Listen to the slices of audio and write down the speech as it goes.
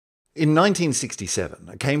In 1967,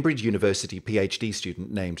 a Cambridge University PhD student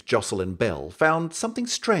named Jocelyn Bell found something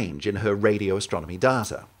strange in her radio astronomy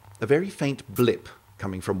data. A very faint blip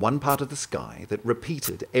coming from one part of the sky that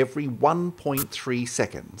repeated every 1.3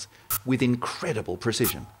 seconds with incredible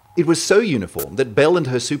precision. It was so uniform that Bell and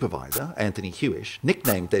her supervisor, Anthony Hewish,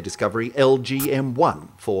 nicknamed their discovery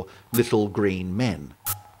LGM1 for Little Green Men.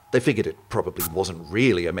 They figured it probably wasn't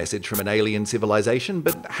really a message from an alien civilization,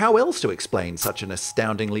 but how else to explain such an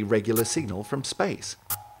astoundingly regular signal from space?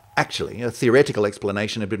 Actually, a theoretical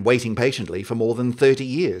explanation had been waiting patiently for more than 30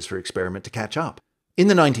 years for experiment to catch up. In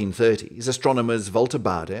the 1930s, astronomers Walter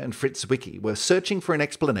Baade and Fritz Zwicky were searching for an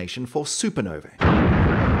explanation for supernovae,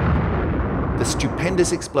 the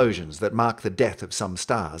stupendous explosions that mark the death of some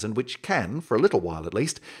stars and which can, for a little while at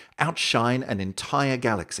least, outshine an entire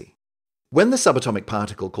galaxy. When the subatomic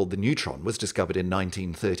particle called the neutron was discovered in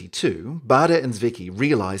 1932, Baade and Zwicky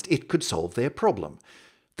realized it could solve their problem.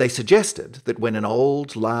 They suggested that when an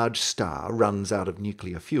old, large star runs out of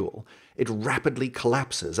nuclear fuel, it rapidly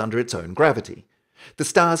collapses under its own gravity. The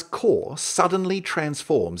star's core suddenly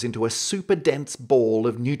transforms into a super-dense ball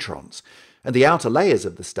of neutrons, and the outer layers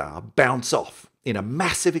of the star bounce off in a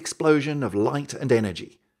massive explosion of light and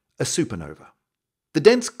energy, a supernova. The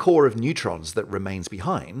dense core of neutrons that remains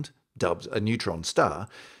behind, dubbed a neutron star,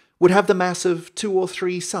 would have the mass of 2 or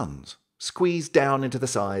 3 suns, squeezed down into the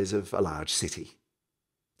size of a large city.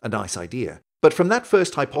 A nice idea. But from that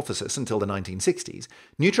first hypothesis until the 1960s,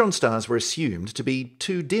 neutron stars were assumed to be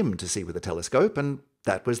too dim to see with a telescope, and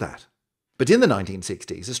that was that. But in the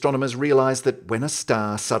 1960s, astronomers realized that when a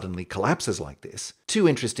star suddenly collapses like this, 2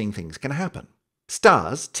 interesting things can happen.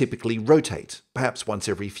 Stars typically rotate, perhaps once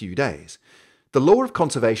every few days. The law of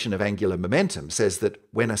conservation of angular momentum says that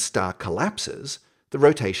when a star collapses, the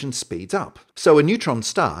rotation speeds up. So a neutron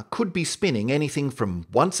star could be spinning anything from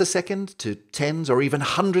once a second to tens or even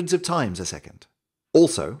hundreds of times a second.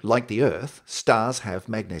 Also, like the Earth, stars have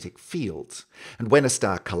magnetic fields, and when a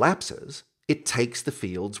star collapses, it takes the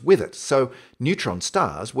fields with it. So neutron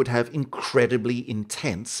stars would have incredibly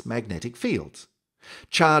intense magnetic fields.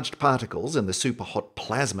 Charged particles in the superhot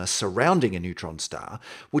plasma surrounding a neutron star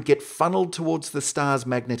would get funneled towards the star's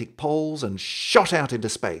magnetic poles and shot out into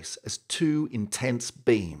space as 2 intense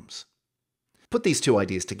beams. Put these 2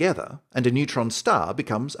 ideas together, and a neutron star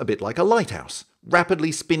becomes a bit like a lighthouse,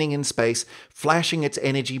 rapidly spinning in space, flashing its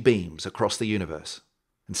energy beams across the universe.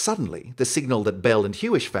 And suddenly, the signal that Bell and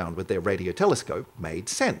Hewish found with their radio telescope made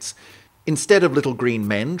sense. Instead of little green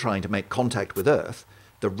men trying to make contact with Earth,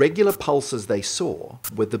 the regular pulses they saw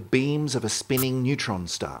were the beams of a spinning neutron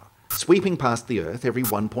star, sweeping past the Earth every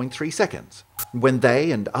 1.3 seconds. When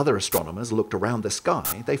they and other astronomers looked around the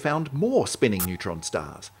sky, they found more spinning neutron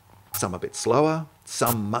stars, some a bit slower,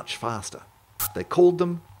 some much faster. They called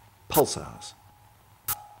them pulsars.